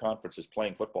plenty of conferences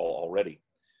playing football already,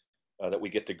 that we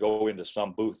get to go into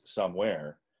some booth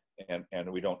somewhere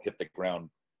and we don't hit the ground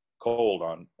cold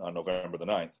on November the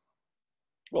 9th.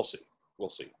 We'll see. We'll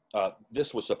see.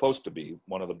 This was supposed to be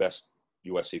one of the best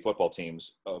USC football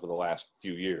teams over the last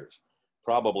few years,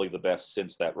 probably the best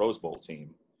since that Rose Bowl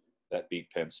team that beat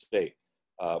Penn State.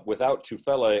 Without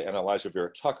Tufele and Elijah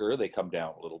Vera Tucker, they come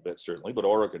down a little bit, certainly, but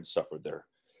Oregon suffered their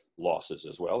losses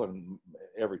as well, and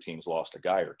every team's lost a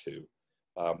guy or two.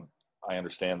 I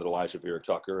understand that Elijah Vera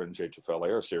Tucker and Jay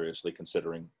Tufele are seriously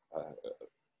considering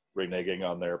reneging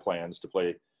on their plans to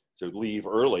leave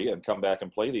early and come back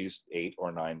and play these 8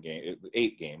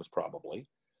 games probably.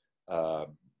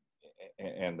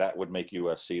 And that would make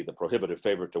USC the prohibitive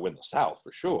favorite to win the South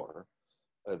for sure.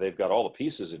 They've got all the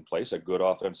pieces in place, a good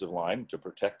offensive line to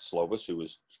protect Slovis, who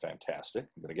is fantastic,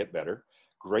 going to get better.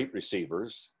 Great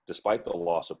receivers, despite the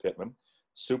loss of Pittman.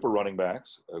 Super running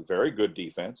backs, a very good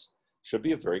defense. Should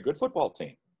be a very good football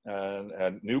team.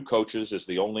 And new coaches is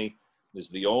the only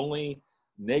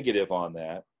negative on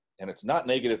that. And it's not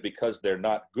negative because they're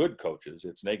not good coaches.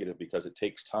 It's negative because it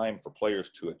takes time for players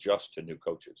to adjust to new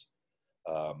coaches.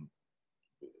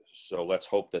 So let's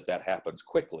hope that happens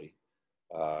quickly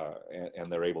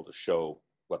and they're able to show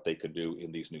what they can do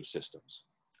in these new systems.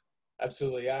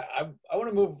 Absolutely. I want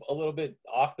to move a little bit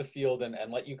off the field and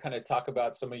let you kind of talk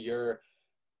about some of your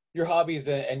hobbies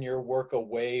and your work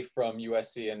away from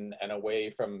USC and away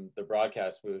from the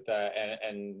broadcast booth.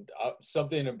 And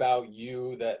something about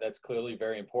you that's clearly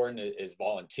very important is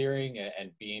volunteering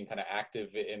and being kind of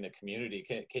active in the community.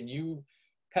 Can you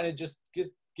kind of just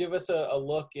give us a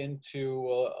look into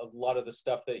a lot of the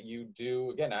stuff that you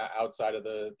do, again, outside of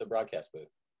the broadcast booth?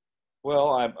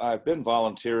 Well, I've been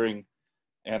volunteering,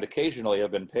 and occasionally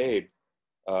I've been paid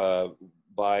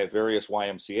by various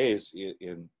YMCAs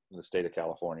in the state of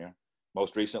California.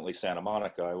 Most recently, Santa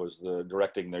Monica. I was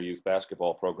directing their youth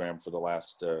basketball program for the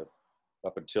last,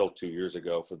 up until 2 years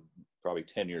ago, for probably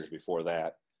 10 years before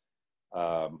that,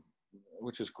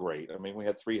 which is great. I mean, we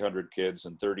had 300 kids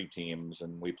and 30 teams,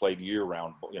 and we played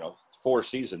year-round, 4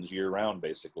 seasons year-round,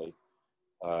 basically.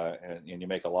 And you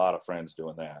make a lot of friends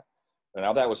doing that. And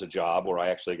now that was a job where I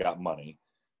actually got money,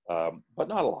 but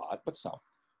not a lot, but some.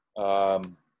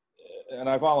 And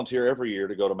I volunteer every year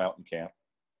to go to mountain camp.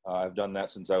 I've done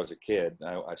that since I was a kid.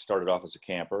 I started off as a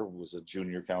camper, was a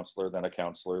junior counselor, then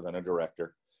a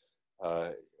director,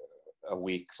 a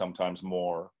week, sometimes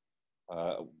more.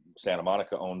 Santa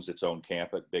Monica owns its own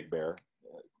camp at Big Bear,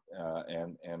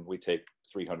 and we take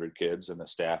 300 kids and a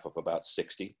staff of about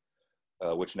 60,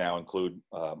 which now include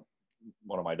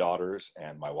one of my daughters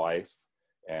and my wife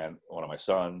and one of my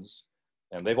sons,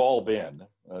 and they've all been,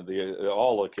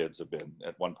 all the kids have been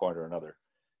at one point or another.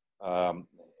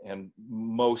 And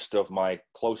most of my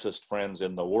closest friends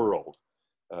in the world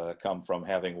come from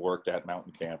having worked at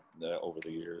mountain camp over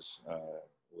the years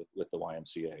with the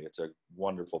YMCA. It's a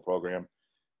wonderful program,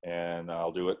 and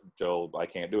I'll do it until I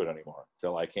can't do it anymore,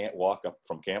 till I can't walk up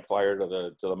from campfire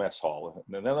to the mess hall,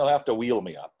 and then they'll have to wheel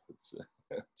me up. It's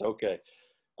okay.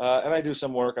 And I do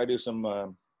some work. I do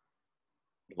some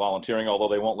volunteering, although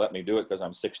they won't let me do it because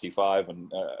I'm 65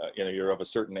 and you're of a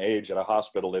certain age at a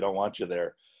hospital. They don't want you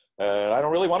there. I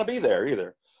don't really want to be there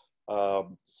either.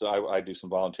 So I do some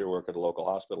volunteer work at a local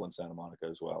hospital in Santa Monica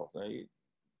as well.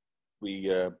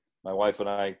 My wife and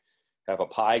I have a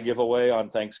pie giveaway on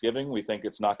Thanksgiving. We think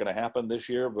it's not going to happen this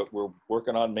year, but we're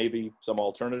working on maybe some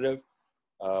alternative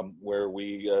where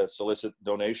we solicit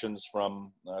donations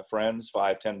from friends,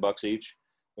 $5-10 each.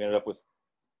 We ended up with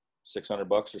 $600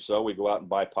 or so. We go out and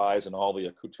buy pies and all the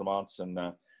accoutrements and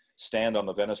stand on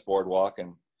the Venice Boardwalk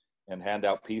and hand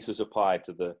out pieces of pie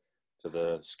to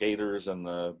the skaters and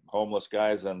the homeless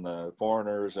guys and the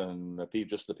foreigners and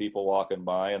just the people walking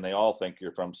by, and they all think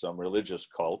you're from some religious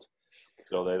cult,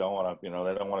 so they don't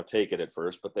want to take it at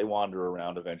first, but they wander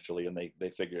around eventually, and they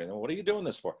figure, what are you doing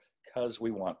this for? Because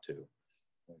we want to,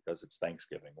 because it's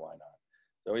Thanksgiving. Why not?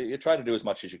 So you try to do as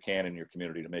much as you can in your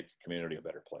community to make your community a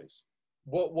better place.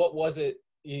 What was it,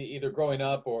 either growing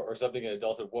up or something in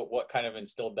adulthood, what kind of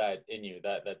instilled that in you,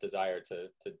 that desire to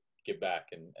give back?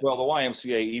 Well, the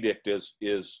YMCA edict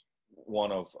is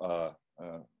one of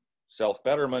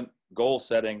self-betterment, goal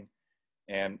setting,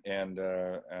 and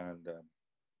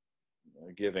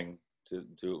giving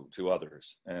to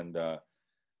others. And I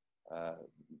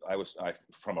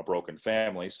from a broken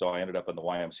family, so I ended up in the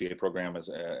YMCA program as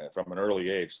from an early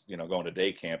age, going to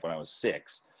day camp when I was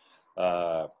 6.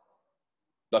 But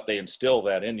they instill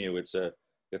that in you. It's a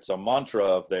mantra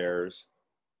of theirs.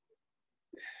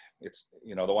 It's,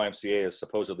 the YMCA is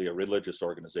supposedly a religious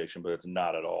organization, but it's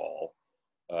not at all.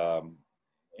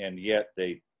 And yet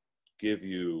they give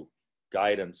you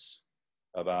guidance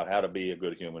about how to be a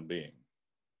good human being.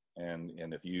 And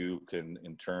if you can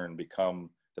in turn become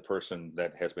the person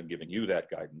that has been giving you that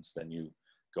guidance, then you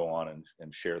go on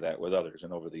and share that with others.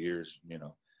 And over the years,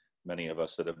 many of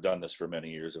us that have done this for many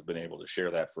years have been able to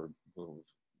share that for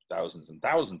thousands and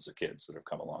thousands of kids that have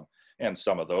come along. And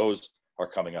some of those are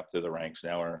coming up through the ranks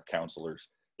now, are counselors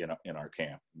in our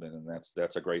camp. And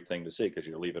that's a great thing to see, because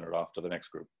you're leaving it off to the next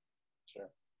group. Sure.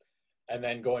 And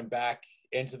then going back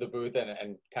into the booth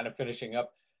and kind of finishing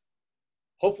up,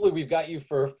 hopefully we've got you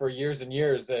for years and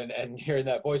years and hearing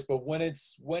that voice, but when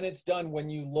it's done, when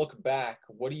you look back,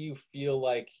 what do you feel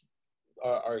like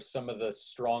are some of the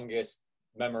strongest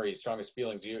memories, strongest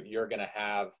feelings you're going to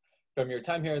have from your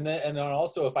time here? And then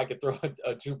also, if I could throw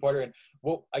a two-parter in,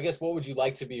 what would you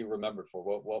like to be remembered for?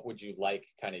 What would you like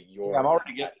kind of your... I'm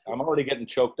already getting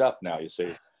choked up now, you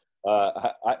see.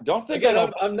 I don't think...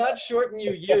 Again, I'm not shorting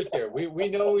you years here. We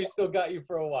know we still got you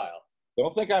for a while.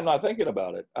 Don't think I'm not thinking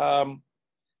about it.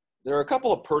 There are a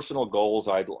couple of personal goals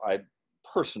that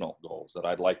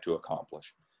I'd like to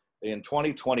accomplish. In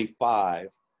 2025,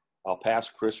 I'll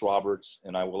pass Chris Roberts,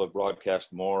 and I will have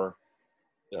broadcast more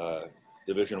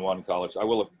Division I college. I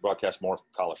will have broadcast more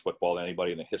college football than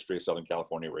anybody in the history of Southern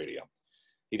California radio.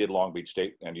 He did Long Beach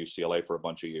State and UCLA for a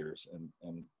bunch of years,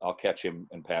 and I'll catch him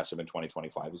and pass him in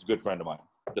 2025. He's a good friend of mine,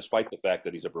 despite the fact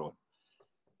that he's a Bruin.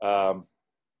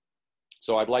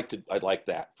 So I'd like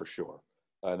that for sure.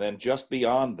 And then just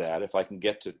beyond that, if I can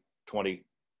get to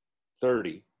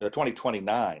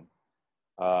 2029,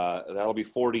 that'll be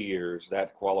 40 years.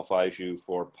 That qualifies you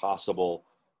for possible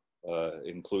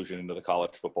inclusion into the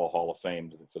College Football Hall of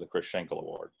Fame for the Chris Schenkel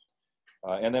Award.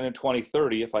 And then in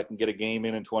 2030, if I can get a game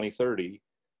in 2030,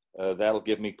 that'll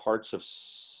give me parts of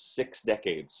 6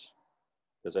 decades,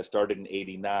 because I started in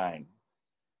 '89.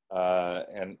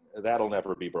 And that'll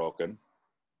never be broken.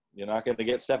 You're not going to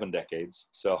get 7 decades,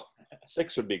 so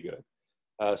 6 would be good.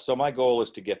 So my goal is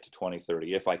to get to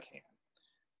 2030 if I can.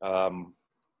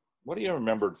 What are you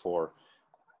remembered for?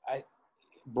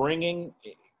 Bringing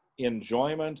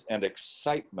enjoyment and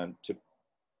excitement to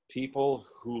people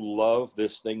who love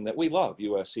this thing that we love,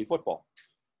 USC football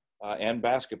and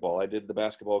basketball. I did the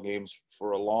basketball games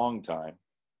for a long time.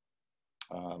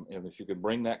 And if you can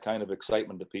bring that kind of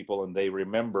excitement to people and they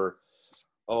remember,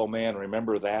 oh man,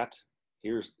 remember that?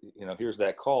 Here's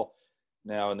that call.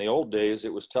 Now, in the old days,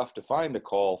 it was tough to find a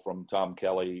call from Tom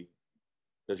Kelly,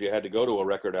 because you had to go to a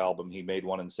record album. He made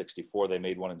one in '64. They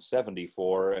made one in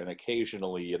 '74. And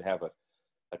occasionally you'd have a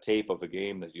tape of a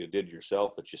game that you did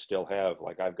yourself that you still have.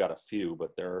 Like, I've got a few,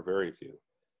 but there are very few.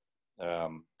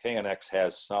 KNX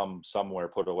has some somewhere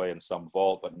put away in some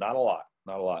vault, but not a lot.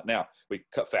 Now, we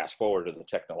fast forward to the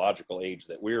technological age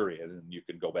that we're in, and you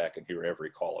can go back and hear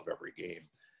every call of every game.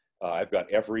 I've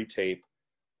got every tape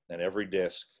and every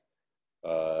disc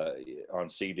on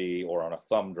CD or on a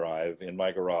thumb drive in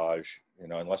my garage.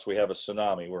 Unless we have a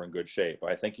tsunami, we're in good shape.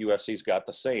 I think USC's got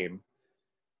the same.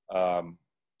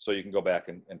 So you can go back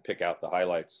and pick out the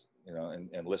highlights,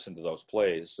 and listen to those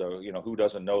plays. So, who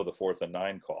doesn't know the 4th and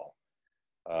 9 call?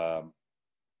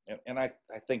 And I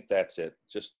think that's it.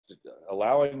 Just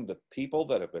allowing the people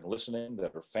that have been listening,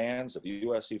 that are fans of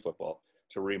USC football,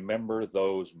 to remember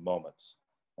those moments.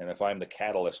 And if I'm the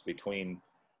catalyst between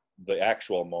the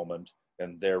actual moment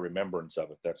and their remembrance of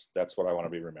it, that's what I want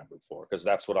to be remembered for, because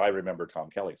that's what I remember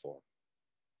Tom Kelly for.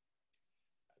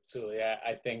 Absolutely.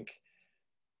 I think,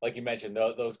 like you mentioned,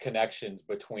 those connections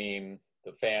between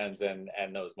the fans and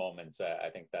those moments, I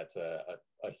think that's a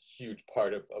huge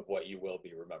part of what you will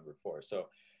be remembered for. So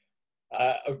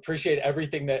I appreciate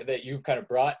everything that you've kind of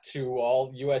brought to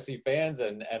all USC fans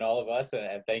and all of us.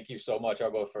 And thank you so much,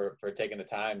 Arbo, for taking the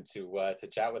time to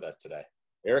chat with us today.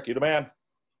 Eric, you the man.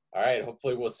 All right.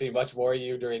 Hopefully we'll see much more of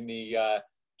you during the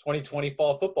 2020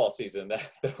 fall football season that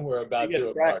we're about to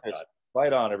embark on.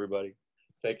 Fight on, everybody.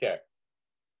 Take care.